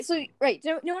So, right,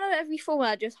 you know every phone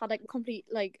I just had like a complete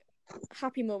like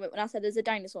happy moment when I said there's a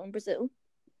dinosaur in Brazil?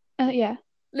 Yeah.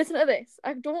 Listen to this.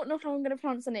 I don't know how I'm going to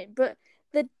pronounce the name, but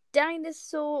the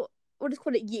dinosaur, we'll just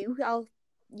call it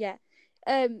yeah.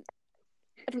 I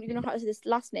don't even know how to say this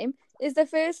last name, is the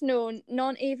first known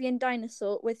non-avian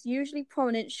dinosaur with usually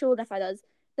prominent shoulder feathers.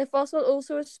 The fossil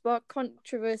also sparked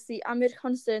controversy amid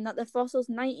concern that the fossil's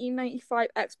 1995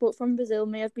 export from Brazil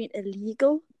may have been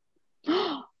illegal.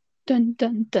 Dun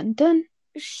dun dun dun.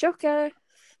 Shocker.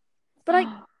 But like,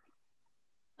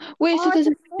 Wait, so oh, it's there's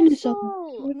a a dinosaur.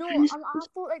 fossil. So No, I dinosaurs-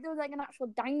 thought like there was like an actual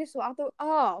dinosaur. I thought,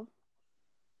 oh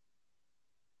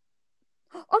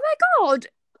my god,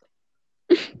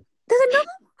 there's another.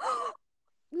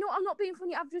 No, I'm not being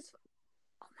funny. Oh my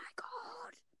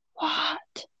god.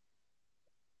 What?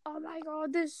 Oh my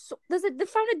god, they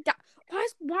found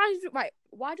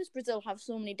why does Brazil have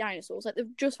so many dinosaurs? Like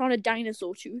they've just found a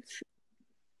dinosaur tooth.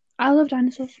 I love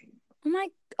dinosaurs.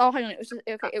 Oh hang on,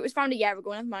 it was found a year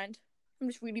ago, never mind. I'm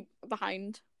just really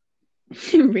behind.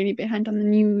 Really behind on the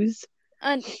news.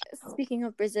 And speaking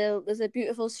of Brazil, there's a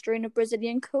beautiful strain of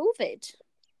Brazilian COVID.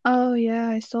 Oh yeah,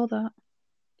 I saw that.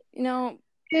 You know,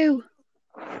 Ew.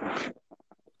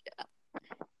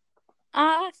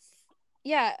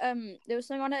 there was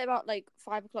something on it about like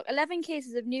 5 o'clock. 11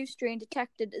 cases of new strain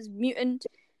detected as mutant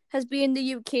has been in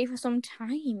the UK for some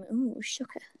time. Ooh,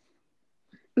 shocker.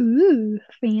 Ooh,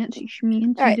 fancy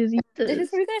schmancy Alright, diseases. this is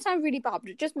probably gonna sound really bad,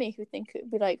 but it just makes me think it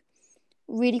would be like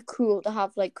really cool to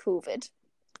have like COVID.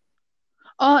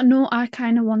 Oh no, I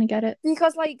kind of want to get it.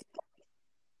 Because like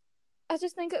I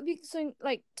just think it'd be something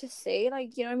like to say,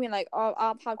 like, you know what I mean? Like, oh,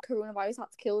 I've had coronavirus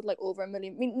that's killed like over 1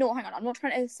 million. I mean, no, hang on, I'm not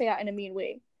trying to say that in a mean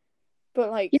way.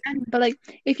 But like Yeah, but like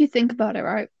if you think about it,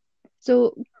 right?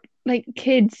 So like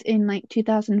kids in like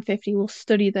 2050 will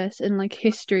study this in like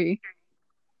history.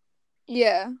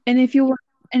 yeah. And if you're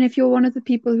one of the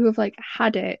people who have like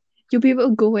had it, you'll be able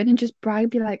to go in and just brag,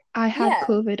 be like, I had Yeah.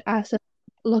 COVID. I said,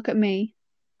 look at me.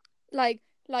 Like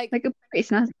Like a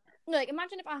pretty nice. like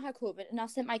imagine if I had COVID and I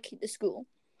sent my kid to school.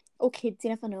 Or kids, you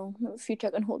never know. The future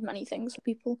can hold many things for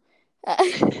people.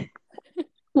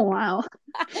 Wow.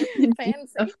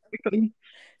 Fancy.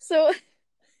 So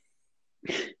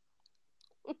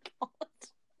oh god.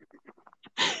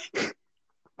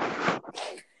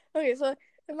 Okay, so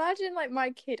imagine like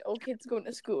my kid or kids going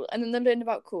to school and then they're learning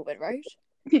about COVID, right?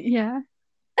 Yeah.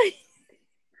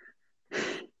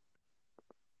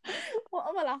 What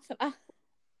am I laughing at?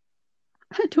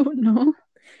 I don't know.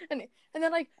 And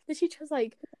then like the teacher's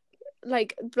like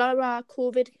blah blah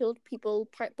COVID killed people,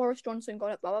 Boris Johnson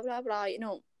got it, blah blah blah blah, you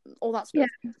know, all that stuff.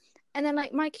 Yeah. And then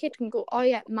like my kid can go, oh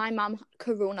yeah, my mum had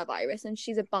coronavirus and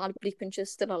she's a bad bleep and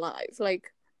she's still alive.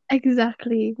 Like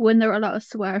Exactly. When there are a lot of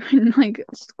swearing in like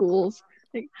schools.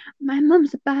 Like, my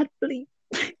mum's a bad bleep.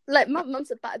 my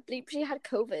mum's a bad bleep. She had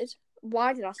COVID.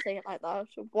 Why did I say it like that?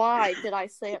 Why did I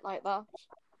say it like that?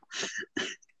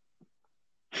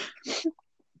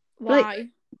 Why? Like,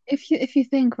 if you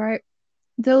think, right,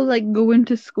 they'll like go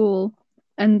into school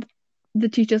and the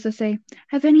teachers will say,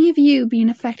 have any of you been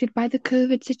affected by the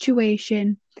COVID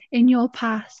situation in your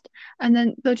past? And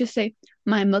then they'll just say,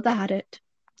 my mother had it.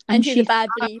 And And she's a she's bad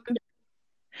bleep.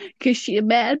 because she's a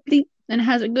bad bleep and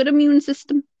has a good immune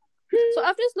system. So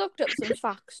I've just looked up some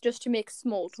facts just to make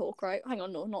small talk, right? Hang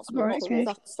on, no, not small Right, talk. okay.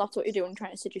 That's what you're doing,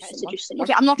 trying to seduce someone.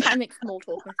 Okay, I'm not trying to make small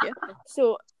talk with you.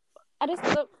 So I just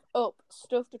looked up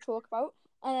stuff to talk about,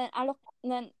 and then I looked,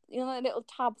 and then you know that little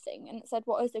tab thing, and it said,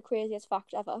 "What is the craziest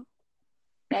fact ever?"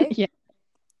 Right? Yeah.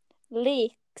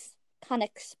 Lakes can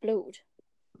explode.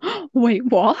 Wait,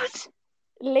 what?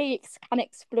 Lakes can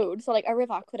explode. So like a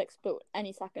river could explode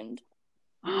any second.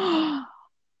 Oh,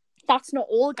 That's not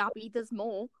all, Gabby. There's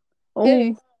more.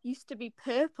 Earth used to be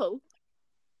purple.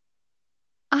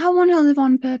 I want to live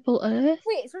on purple Earth.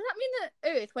 Wait, so does that mean that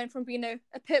Earth went from being a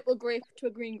purple grape to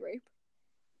a green grape?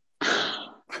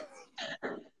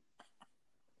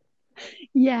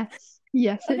 Yes,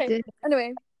 it did.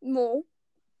 Anyway, more.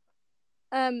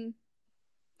 The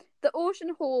ocean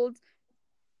holds.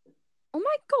 Oh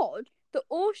my god, the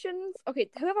oceans. Okay,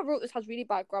 whoever wrote this has really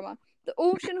bad grammar. The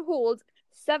ocean holds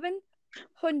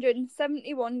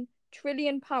 771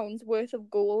 trillion pounds worth of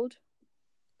gold.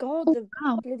 God, the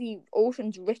Wow. bloody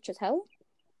ocean's rich as hell.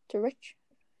 Too rich.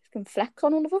 You can flex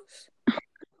on all of us.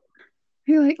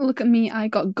 You're like, look at me, I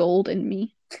got gold in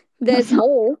me. There's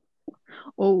more.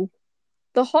 Oh.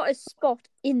 The hottest spot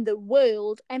in the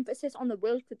world, emphasis on the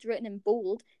world because it's written in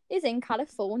bold, is in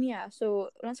California. So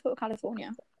let's go to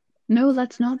California. No,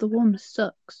 that's not. The one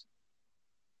sucks.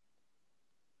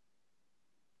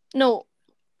 No,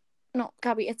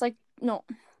 Gabby, it's like, no.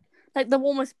 Like the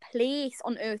warmest place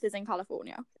on Earth is in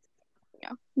California.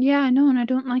 Yeah, I know, and I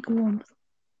don't like warmth.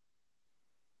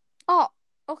 Oh,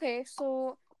 okay.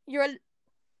 So you're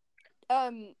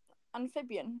a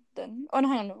amphibian then? Oh no,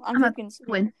 hang on, no. I'm a Amphibians.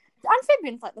 penguin.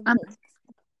 Amphibians like the I'm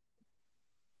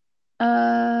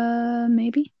warmth.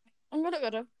 Maybe. I'm gonna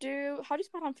how do you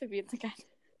spell amphibians again?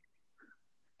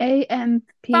 Found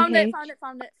it, AMPH.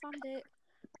 found it.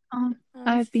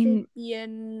 I've been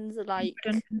Amphibians like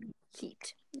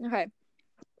heat. Okay.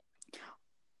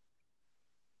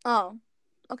 Oh.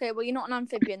 Okay, well you're not an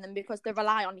amphibian then because they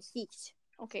rely on heat.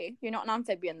 Okay, you're not an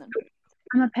amphibian then.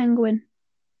 I'm a penguin.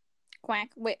 Quack.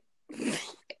 Wait.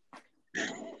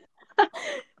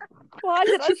 Why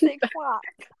did I say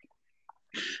quack?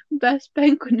 Best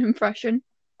penguin impression.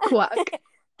 Quack.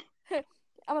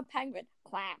 I'm a penguin.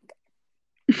 Quack.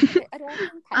 Okay, I don't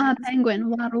think I'm a penguins. penguin.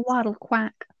 Waddle waddle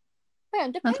quack.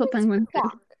 Wait, do That's what penguins do.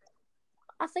 quack?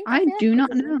 I I feel do like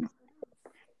not they do. know.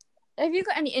 Have you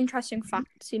got any interesting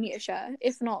facts you need to share?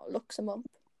 If not, look some up.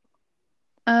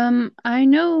 I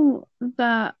know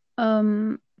that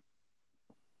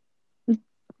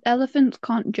elephants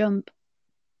can't jump.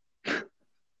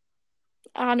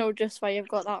 I know just where you've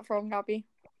got that from, Gabby.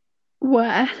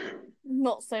 Where? I'm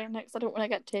not saying it because I don't want to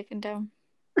get taken down.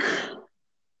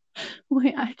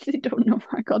 Wait, I actually don't know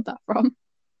where I got that from.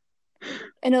 Okay,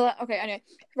 anyway.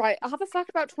 Right, I have a fact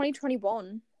about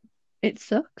 2021. It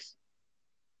sucks.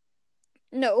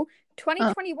 No,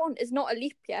 2021 is not a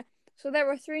leap year, so there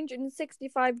are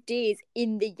 365 days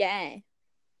in the year.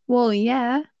 Well,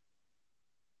 yeah.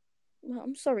 Well,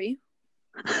 I'm sorry.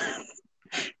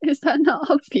 Is that not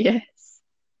obvious?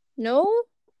 No?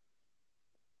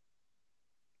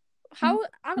 I'm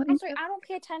sorry, I don't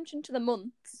pay attention to the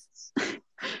months.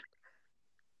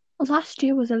 Last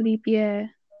year was a leap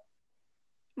year.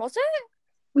 Was it?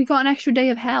 We got an extra day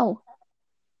of hell.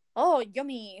 Oh,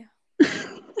 yummy.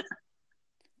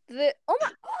 Oh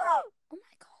my god.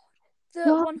 The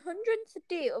What? 100th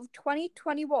day of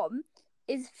 2021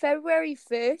 is February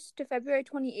 1st to February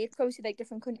 28th. Obviously, like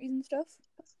different countries and stuff.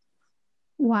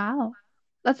 Wow.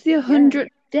 That's the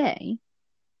 100th day?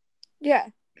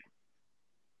 Yeah.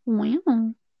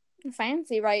 Wow.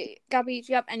 Fancy, right? Gabby,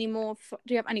 do you have any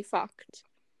facts?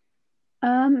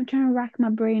 I'm trying to rack my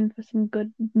brain for some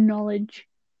good knowledge.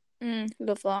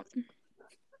 Love that.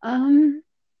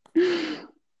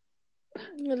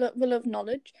 We love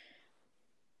knowledge.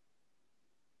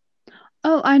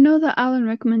 Oh, I know that Alan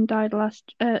Rickman died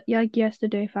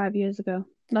yesterday, 5 years ago.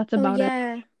 That's about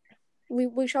it.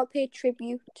 We shall pay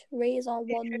tribute, raise our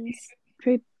wands.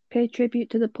 Pay tribute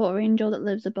to the poor angel that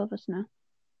lives above us now.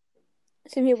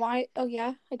 See me why? Oh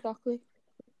yeah, exactly.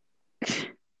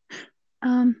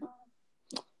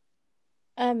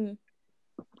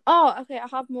 Oh, okay. I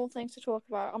have more things to talk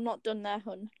about. I'm not done there,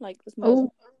 hun. Like there's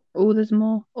more. Oh, there's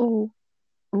more. Oh.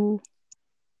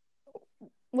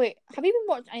 Wait, have you been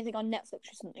watching anything on Netflix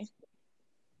recently?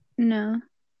 No.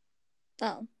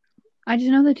 Oh. I just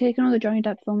know they're taking all the Johnny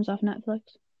Depp films off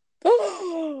Netflix.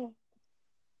 Oh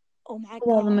my god.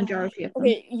 Well, the majority of them.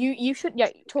 Okay, you should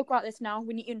talk about this now.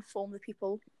 We need to inform the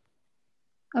people.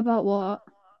 About what?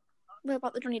 Well,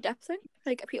 about the Johnny Depp thing.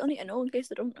 Like people need to know in case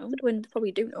they don't know, when they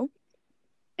probably do know.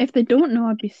 If they don't know,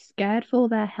 I'd be scared for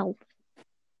their health.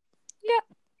 Yeah.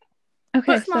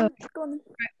 Okay, but, so go on.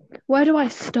 Where do I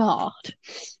start?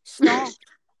 Start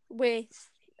with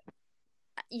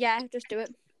just do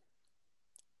it.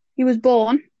 He was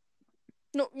born.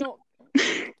 No.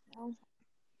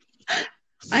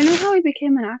 I know how he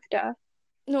became an actor.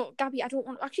 No, Gabby, I don't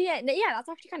want. Actually, yeah, that's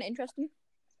actually kind of interesting.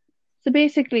 So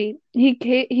basically,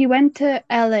 he went to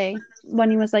LA when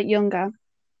he was like younger.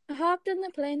 I hopped on the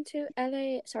plane to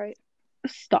LA. Sorry.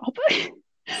 Stop.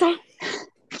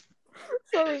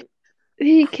 Sorry.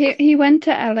 He went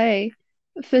to LA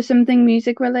for something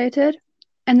music related,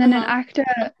 and then an actor,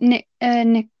 Nick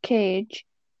Cage,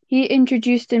 he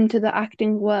introduced him to the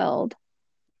acting world.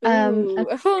 Ooh,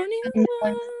 a whole new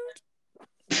world.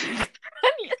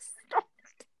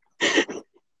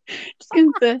 Just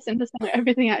gonna burst into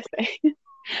everything I say.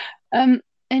 And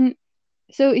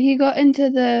so he got into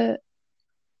the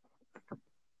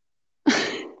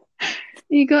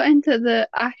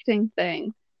acting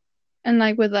thing, and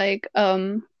like with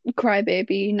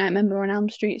Crybaby, Nightmare on Elm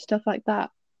Street, stuff like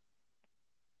that.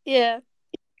 Yeah.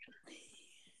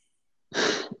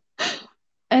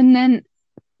 And then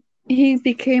he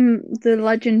became the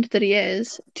legend that he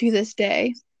is to this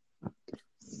day.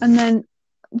 And then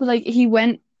he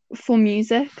went for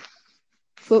music,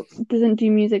 but doesn't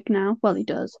do music now. Well, he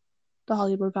does. The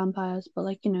Hollywood Vampires, but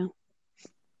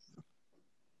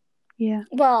yeah.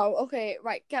 Wow, okay,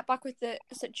 right, get back with the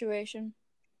situation.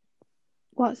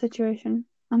 What situation?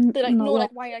 I'm They like not know what. like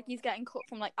why like he's getting cut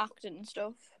from like acting and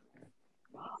stuff.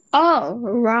 Oh,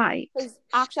 right. Because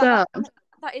actually So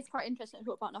that is quite interesting to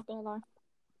talk about. Not gonna lie.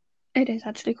 it is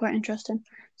actually quite interesting.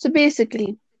 So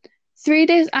basically, 3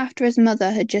 days after his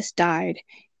mother had just died,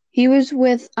 he was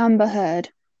with Amber Heard,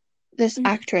 this Mm-hmm.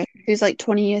 actress who's like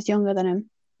 20 years younger than him.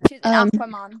 She's in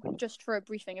Aquaman. Just for a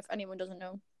briefing, if anyone doesn't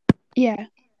know. Yeah,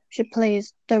 she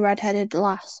plays the redheaded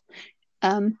lass.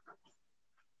 Um,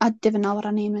 I don't even know what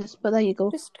her name is, but there you go.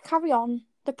 Just carry on.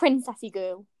 The princessy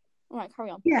girl. All right,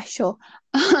 carry on. Yeah, sure.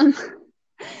 Um,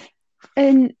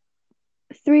 and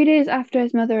 3 days after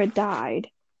his mother had died,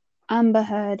 Amber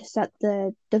Heard set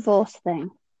the divorce thing.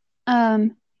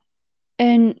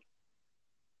 And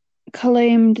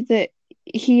claimed that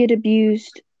he had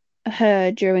abused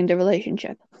her during the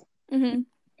relationship. Mm-hmm.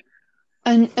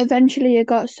 And eventually it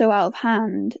got so out of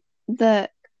hand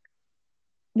that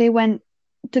they went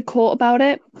to court about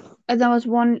it. And there was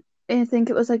one, I think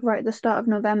it was like right at the start of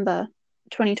November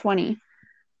 2020,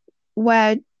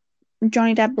 where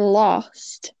Johnny Depp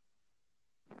lost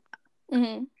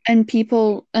Mm-hmm. and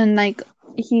people, and like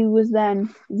he was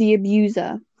then the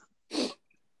abuser.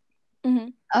 Mm-hmm.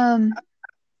 Um,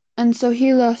 and so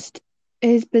he lost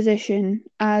his position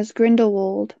as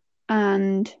Grindelwald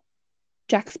and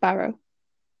Jack Sparrow.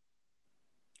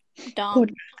 Poor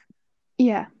Damn.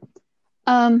 Yeah.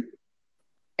 Um,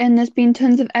 and there's been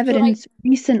tons of So like, evidence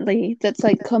recently that's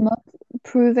like come up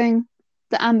proving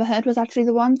that Amber Heard was actually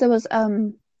the one. There was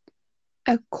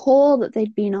a call that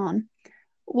they'd been on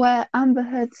where Amber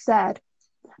Heard said,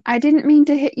 "I didn't mean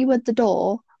to hit you at the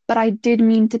door, but I did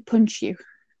mean to punch you."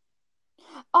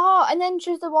 oh, and then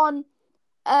she's the one,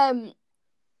 um,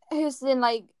 who's in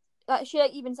like she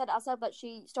like even said it herself that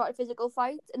she started physical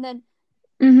fights, and then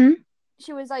Mm-hmm.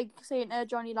 she was like saying to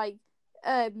Johnny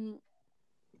um,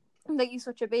 like you're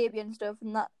such a baby and stuff,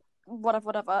 and that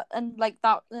whatever, and like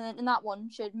that, and in that one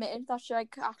she admitted that she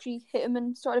like actually hit him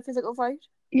and started a physical fight.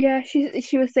 Yeah,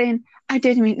 she was saying, "I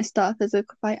did mean to start a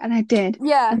physical fight, and I did,"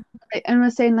 Yeah, and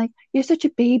was saying like, "You're such a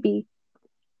baby,"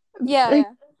 yeah, like,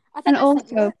 yeah. I and think I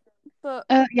sent you also, it, but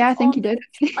yeah, it's I think you on. did.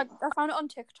 I found it on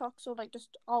TikTok, so like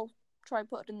just I'll try and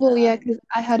put it in Well, the yeah, because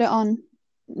I had it on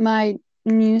my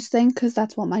news thing because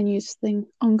that's what my news thing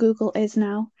on Google is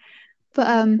now.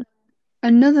 But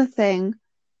another thing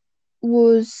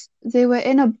was they were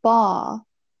in a bar Mhm.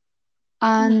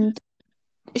 and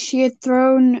she had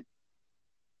thrown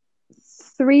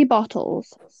 3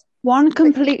 bottles. One Wait.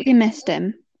 completely missed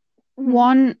him, Mhm.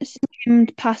 one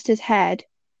skimmed past his head,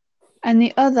 and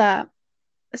the other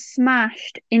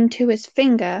smashed into his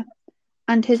finger,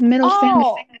 and his middle finger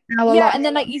Oh, is now a yeah, lot. and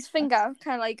then like his finger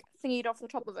kind of like thingied off the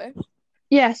top of it.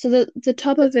 Yeah, so the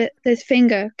top of it, his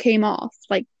finger came off,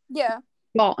 like Yeah,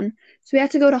 gone. So we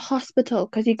had to go to hospital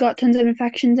because he got tons of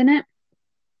infections in it.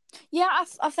 yeah.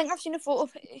 I think I've seen a photo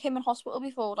of him in hospital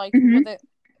before, like Hmm with it,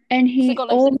 And because it got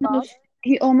like really bad.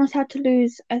 he almost had to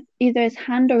lose either his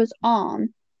hand or his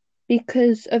arm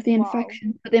because of the Wow.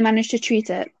 infection, but they managed to treat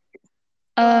it.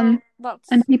 And That's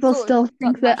people good still that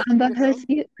think they that managed to treat Amber it Heard's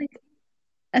though. like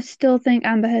I still think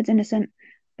Amber Heard's innocent,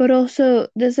 but also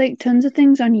there's like tons of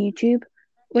things on YouTube,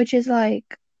 which is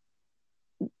like,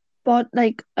 but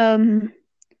like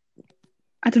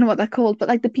I don't know what they're called, but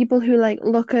like the people who like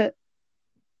look at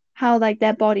how like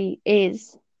their body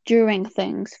is during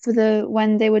things for the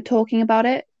when they were talking about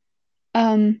it,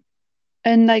 um,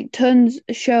 and like tons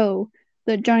show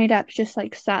that Johnny Depp's just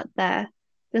like sat there,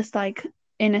 this like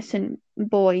innocent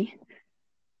boy,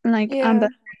 and like Yeah, Amber,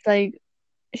 like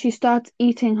she starts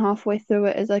eating halfway through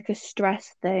it as like a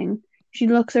stress thing. She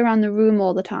looks around the room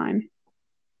all the time.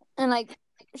 and like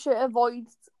she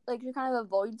kind of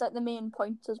avoids like the main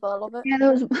points as well of it. Yeah,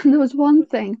 there was there was one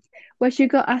thing where she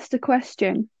got asked a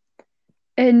question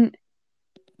and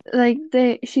like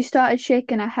she started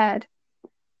shaking her head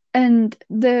and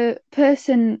the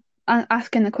person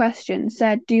asking the question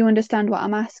said, "Do you understand what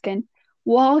I'm asking?"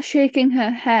 While shaking her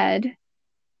head,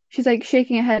 she's like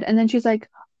shaking her head and then she's like,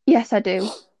 "Yes, I do."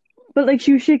 But like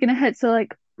she was shaking her head, so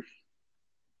like,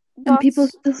 and people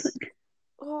That's still think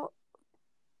oh,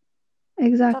 that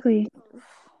exactly,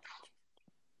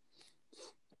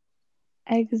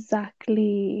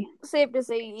 exactly. safe to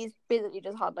say he's basically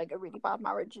just had like a really bad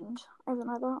marriage and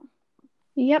everything like that.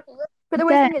 Yep. But the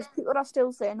weird Then thing is, people are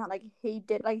still saying that like he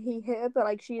hit her, but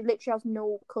like she literally has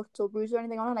no cuts or bruises or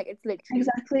anything on her. Like it's literally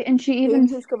exactly, and she even him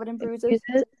who's covered in bruises.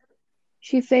 uses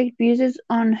she faked bruises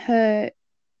on her.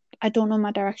 I don't know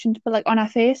my directions, but like on her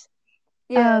face,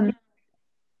 Yeah. um,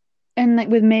 and like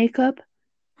with makeup,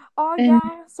 Oh and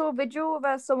yeah. So a video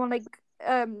of someone like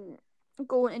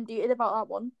going in detail about that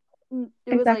one.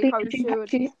 It was like exactly, how and she would.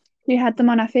 she had them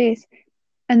on her face,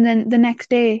 and then the next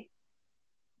day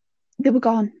they were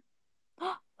gone.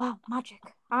 Wow, magic.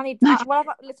 I need Magic.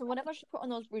 whenever she put on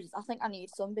those bruises, I think I need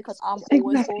some because I'm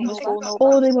always Exactly. falling over.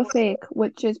 Or they were fake,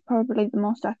 which is probably the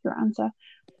most accurate answer.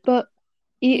 But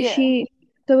Yeah.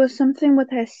 there was something with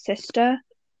her sister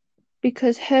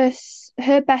because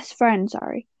her best friend,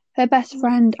 her best Mhm.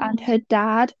 friend and her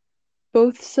dad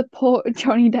both support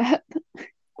Johnny Depp.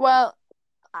 Well,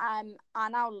 I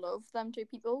now love them two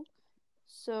people.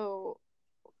 So,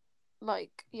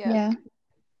 like, yeah. Yeah.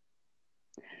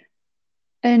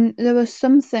 And there was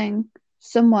something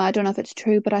somewhere, I don't know if it's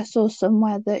true, but I saw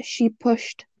somewhere that she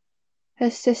pushed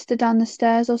her sister down the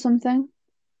stairs or something.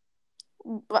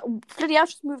 But bloody hell,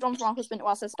 she's moved on from our husband to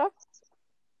our sister.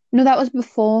 No, that was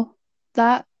before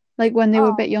that, like when they were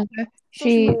a bit Oh, younger. so she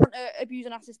She, moved on to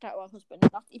abusing our sister to our husband.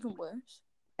 That's even worse.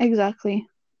 exactly.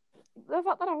 The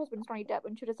fact that our husband's Johnny Depp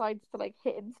and she decides to like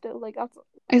hit him still, like that's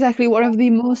Exactly, one of the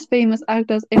most famous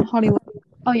actors in Hollywood.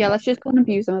 Oh yeah, let's just go and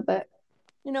abuse him a bit.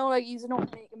 like he's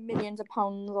not making millions of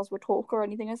pounds as we talk or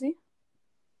anything, is he?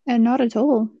 And not at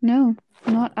all. No,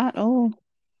 not at all.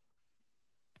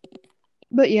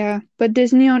 But yeah, but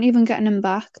Disney aren't even getting him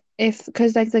back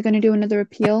because like they're going to do another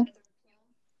appeal.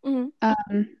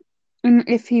 Mm-hmm. And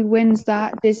if he wins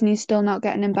that, Disney's still not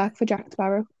getting him back for Jack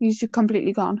Sparrow. He's just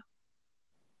completely gone.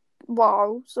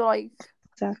 Wow. So like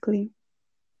Exactly.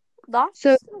 So that's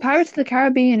Pirates of the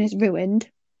Caribbean is ruined.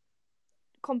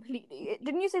 completely.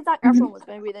 Didn't you say Zac Mhm. Efron was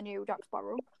going to be the new Jack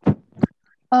Sparrow?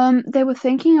 They were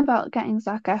thinking about getting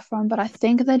Zac Efron, but I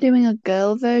think they're doing a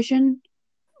girl version.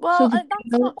 So Well, the that's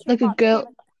girl, not too like a bad. So girl.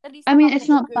 like at least I they're mean, having it's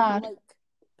like a not girl bad. like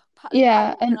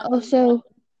Yeah, power and kind of thing. also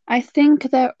I think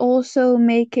they're also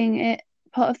making it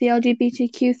part of the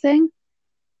LGBTQ thing.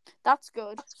 That's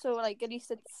good. So like at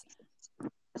least it's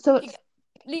So it's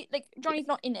like Johnny's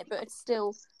not in it, but it's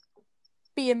still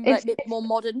being like it's a bit more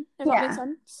modern. If that makes yeah.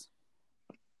 sense.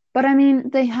 But I mean,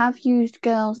 they have used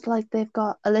girls like they've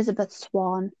got Elizabeth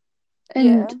Swann,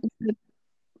 Yeah.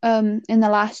 and in the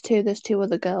last two, there's two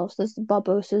other girls. There's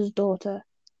Barbossa's daughter,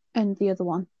 and the other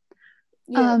one.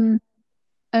 Yeah. Um,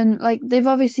 and like they've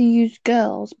obviously used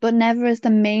girls, but never as the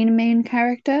main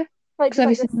character, Like because just like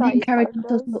the obviously the main side character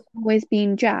has characters. always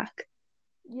been Jack.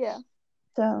 Yeah.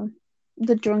 So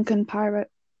the drunken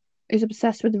pirate is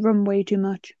obsessed with rum way too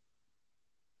much.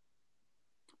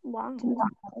 Wow.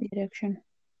 The addiction.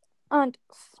 And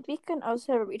speaking of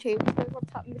celebrities,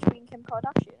 what's happened between Kim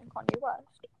Kardashian and Kanye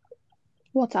West?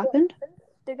 What's happened?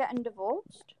 They're getting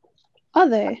divorced. Are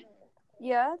they?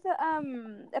 Yeah,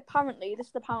 apparently this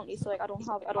is apparently so like I don't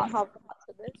have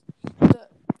for this.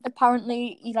 But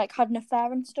apparently he like had an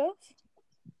affair and stuff.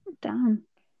 Damn.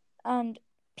 And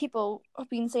people have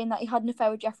been saying that he had an affair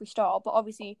with Jeffree Star, but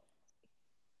obviously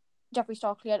Jeffree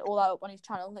Star cleared all that up on his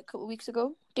channel like a couple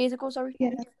of days ago, sorry. Yeah.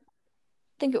 I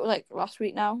think it was like last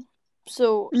week now.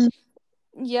 So Mm.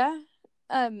 yeah,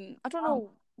 I don't know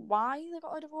why they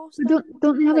got a divorce then.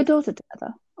 Don't they have a Like daughter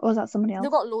together, or is that somebody they've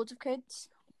else? got loads of kids.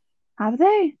 Have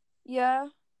they? Yeah,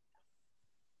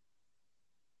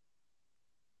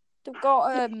 they've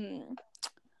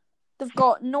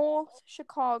got North,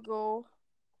 Chicago,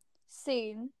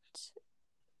 Saint,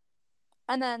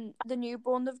 and then the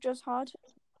newborn they've just had.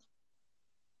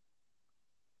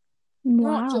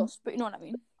 Not Wow. just, but you know what I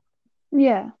mean.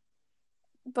 Yeah.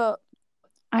 But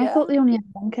I yeah, thought they only had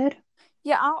one kid.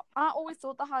 yeah. I always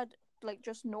thought they had like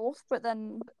just North, but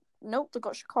then nope, they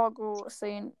got Chicago,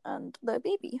 Saint, and their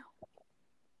baby.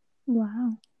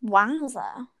 Wow.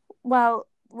 Wowza. Well,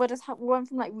 we went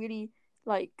from like really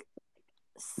like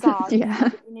sad Yeah.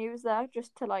 news there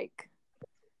just to like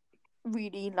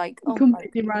really like oh my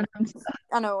Completely random stuff.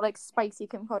 I know like spicy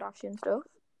Kim Kardashian stuff.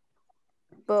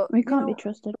 But We you can't be know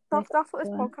trusted. that's what this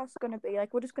podcast is gonna be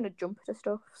like. We're just gonna jump to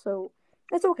stuff, so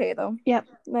it's okay though. Yep.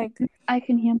 Like I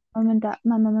can hear my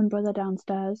mum and brother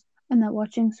downstairs, and they're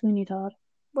watching Sweeney Todd,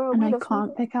 well, and we I love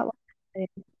can't Sweden. pick out what they're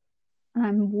saying, and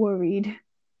I'm worried.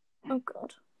 Oh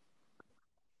god.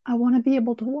 I want to be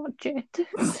able to watch it.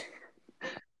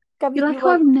 Gabby, You like how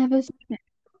I've never seen it?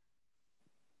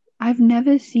 I've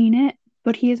never seen it,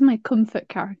 but he is my comfort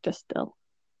character still.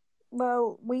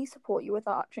 well, we support you with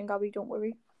that action, Gabby. Don't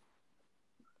worry.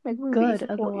 Like we really Good,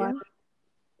 support otherwise you.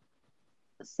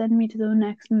 send me to the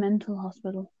next mental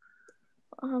hospital.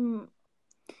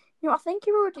 I think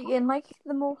you're already in like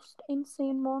the most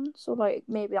insane one, so like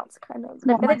maybe that's kind of.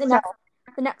 What, I think myself?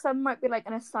 the next one might be like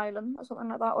an asylum or something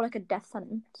like that, or like a death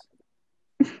sentence.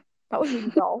 That was really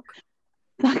dark.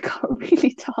 That got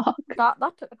really dark. That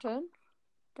took a turn.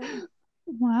 Damn.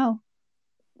 Wow.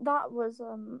 That was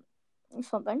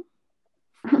something.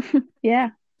 Yeah.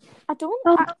 I don't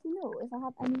Oh, actually know if I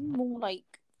have any more like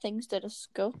things to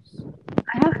discuss.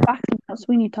 I have facts about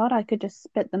Sweeney Todd. I could just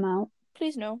spit them out.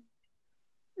 Please no.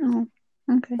 Oh,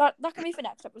 okay. That can be for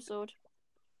next episode.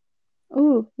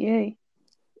 Oh, yay.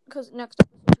 Because next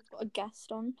episode we've got a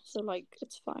guest on, so like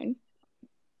it's fine.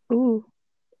 Ooh.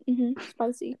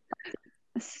 Spicy.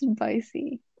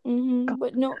 Spicy.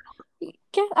 But no,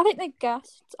 I think the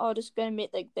guests are just gonna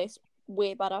make like this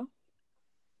way better.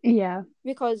 Yeah.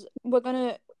 Because we're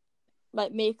gonna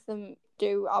like make them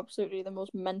do absolutely the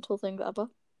most mental thing ever.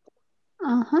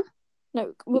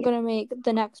 No, we're gonna make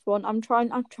the next one. I'm trying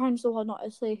so hard not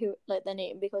to say who like their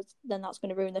name because then that's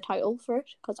gonna ruin the title for it.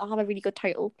 Because I have a really good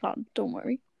title planned. Don't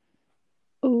worry.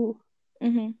 Ooh.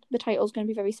 The title's gonna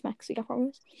be very smexy, I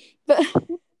promise. But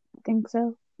I think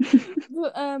so.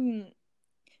 but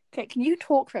okay, can you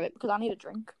talk for it because I need a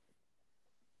drink.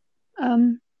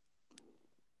 You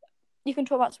can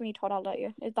talk about Sweeney Todd. I'll let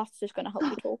you. If that's just gonna help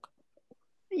you talk.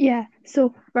 Yeah.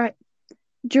 So right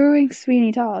during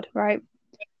Sweeney Todd, right.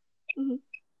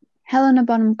 Helena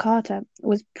Bonham Carter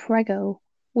was preggo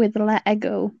with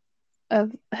Lego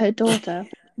of her daughter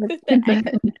with Sid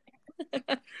Burton.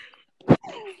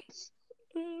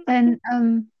 And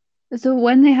so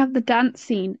when they have the dance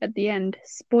scene at the end,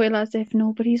 spoilers if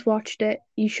nobody's watched it,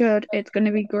 you should. It's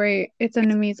gonna be great. It's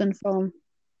an amazing film.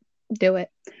 Do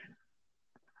it.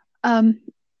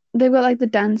 They've got like the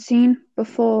dance scene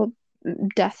before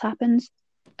death happens,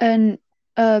 and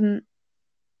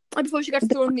before she gets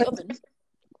thrown in the oven.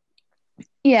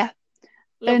 Yeah.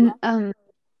 Love and that.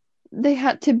 They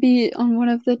had to be on one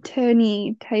of the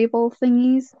turny table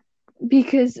thingies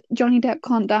because Johnny Depp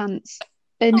can't dance,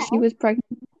 and she was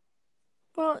pregnant.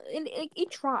 Well, he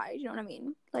tried. You know what I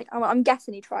mean? Like I'm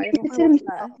guessing he tried. I don't know what's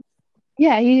there.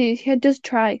 Yeah, he does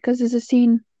try because there's a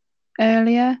scene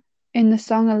earlier in the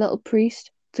song "A Little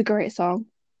Priest." It's a great song.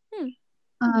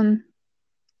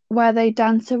 Where they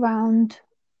dance around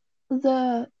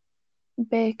the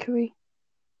bakery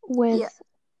with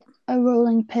a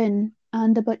rolling pin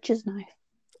and a butcher's knife.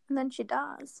 And then she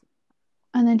dies.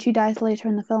 And then she dies later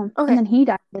in the film. Okay. And then he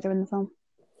dies later in the film.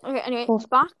 Okay, anyway,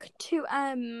 back to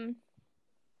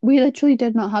We literally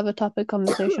did not have a topic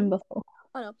conversation before.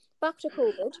 I know. Back to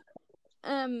COVID.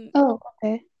 Oh,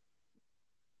 okay.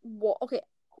 What? Okay.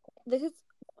 This is.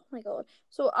 Oh my god.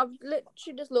 So I've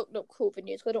literally just looked up COVID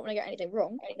news because I don't want to get anything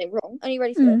wrong. Are you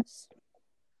ready for this?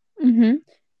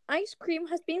 Ice cream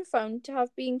has been found to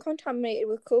have been contaminated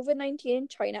with COVID-19 in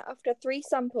China after 3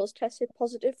 samples tested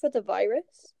positive for the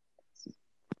virus.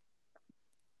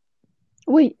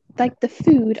 Wait, like the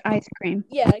food ice cream?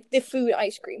 Yeah, like the food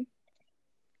ice cream.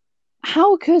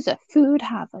 How could a food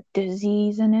have a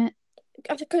disease in it?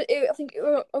 I think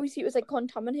obviously it was like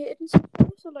contaminated and stuff.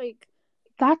 So like.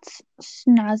 That's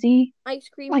snazzy. Ice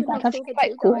cream like can have that's COVID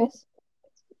quite too, cool. guys.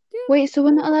 Yeah. Wait, so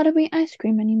we're not allowed to eat ice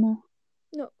cream anymore?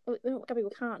 No, Gabby, we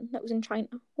can. That was in China.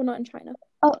 We're not in China.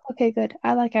 Oh, okay, good.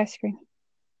 I like ice cream.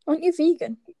 Aren't you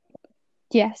vegan?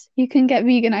 Yes, you can get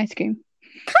vegan ice cream.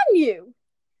 Can you?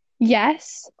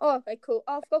 Yes. Oh, okay, cool.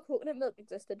 I forgot coconut milk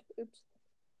existed. Oops.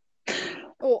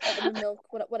 Or almond milk,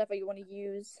 whatever you want to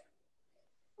use.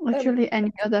 Literally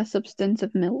any other substance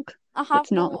of milk.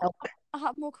 That's not milk. I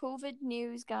have more COVID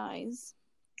news, guys.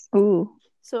 Ooh.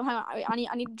 So hang on,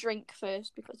 I need a drink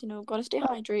first because gotta stay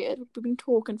hydrated. We've been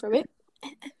talking for a bit.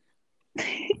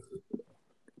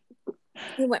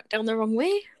 We went down the wrong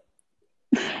way.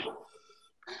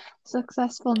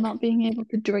 Successful not being able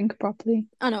to drink properly.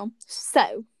 I know.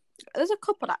 So there's a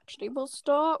couple actually. We'll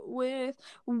start with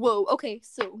okay,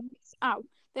 so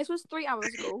this was 3 hours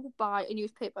ago by a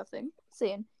newspaper thing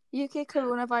saying UK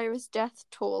coronavirus death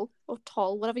toll or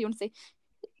toll, whatever you want to say,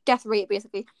 death rate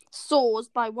basically soars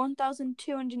by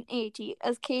 1,280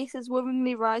 as cases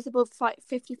worryingly rise above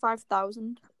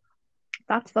 55,000.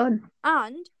 That's fun.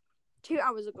 And 2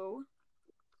 hours ago,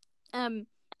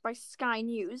 by Sky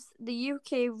News, the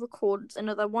UK records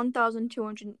another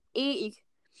 1,280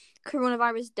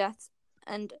 coronavirus deaths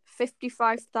and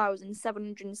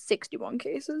 55,761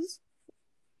 cases.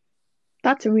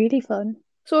 That's really fun.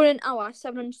 So in an hour,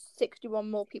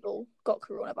 761 more people got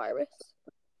coronavirus.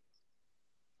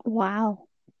 Wow.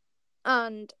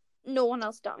 And no one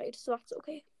else died, so that's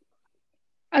okay.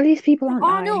 At least people aren't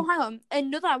dying. Oh no, hang on.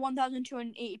 Another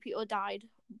 1,280 people died.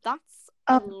 That's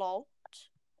a lot.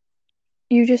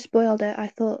 You just spoiled it. I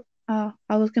thought I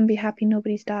was going to be happy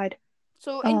nobody's died.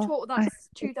 So in total, that's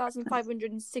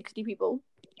 2,560 people.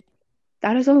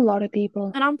 That is a lot of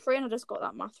people. And I'm praying I just got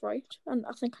that math right. And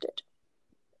I think I did.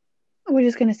 We're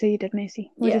just going to say you did,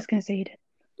 Macy. We're just going to say you did.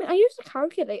 I used a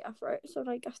calculator for it, so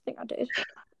I think I did.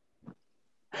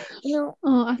 Oh,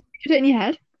 I did it in your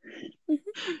head.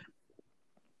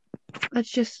 Let's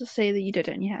just say that you did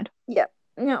it in your head. Yeah.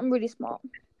 Yeah, I'm really smart.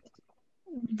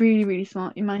 Really, really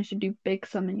smart. You managed to do big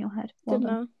sum in your head. Well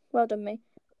Didn't done. I? Well done, me.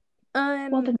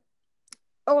 Well done.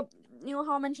 Oh, you know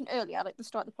how I mentioned earlier, like the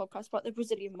start of the podcast, about the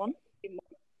Brazilian one?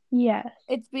 Yes.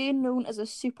 It's being known as a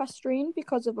super strain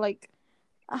because of like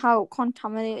how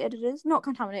contaminated it is. Not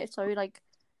contaminated, sorry, like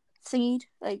thingied.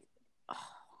 Like,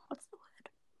 what's the word?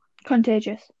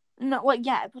 Contagious. No, well,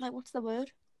 yeah, but like, what's the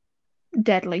word?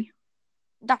 Deadly.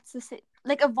 That's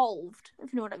like evolved,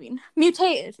 if you know what I mean.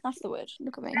 Mutated. That's the word.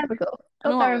 Look at me. There we go. I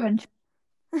know Got there that word.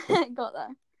 eventually. Got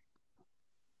there.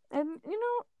 You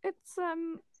know,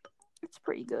 it's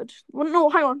pretty good. Well, no,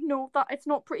 hang on, no, that it's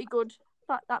not pretty good.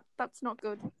 That's not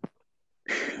good.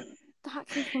 That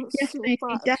actually feels Yes, so Macy,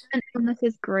 bad. death and illness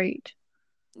is great.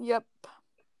 Yep.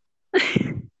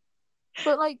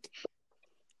 But like,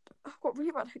 I've got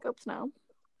really bad hiccups now.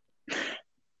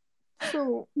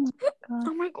 So,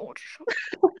 oh my god, shut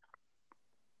up.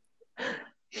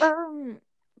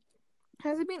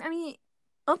 Has there been any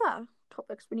other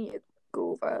topics we need to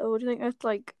go over, or do you think that's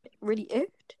like really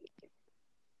it?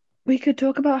 We could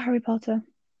talk about Harry Potter.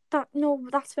 No,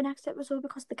 that's the next episode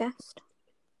because the guest.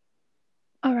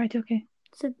 All right, okay.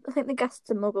 So I think the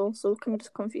guest's a muggle, so can we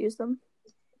just confuse them?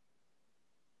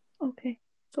 Okay.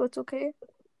 So it's okay,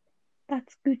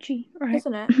 That's Gucci, right?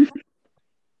 isn't it?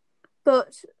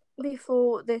 But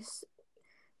before this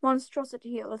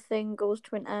monstrosity of a thing goes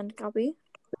to an end, Gabby,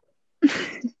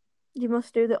 you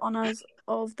must do the honours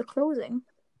of the closing.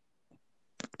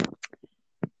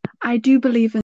 I do believe in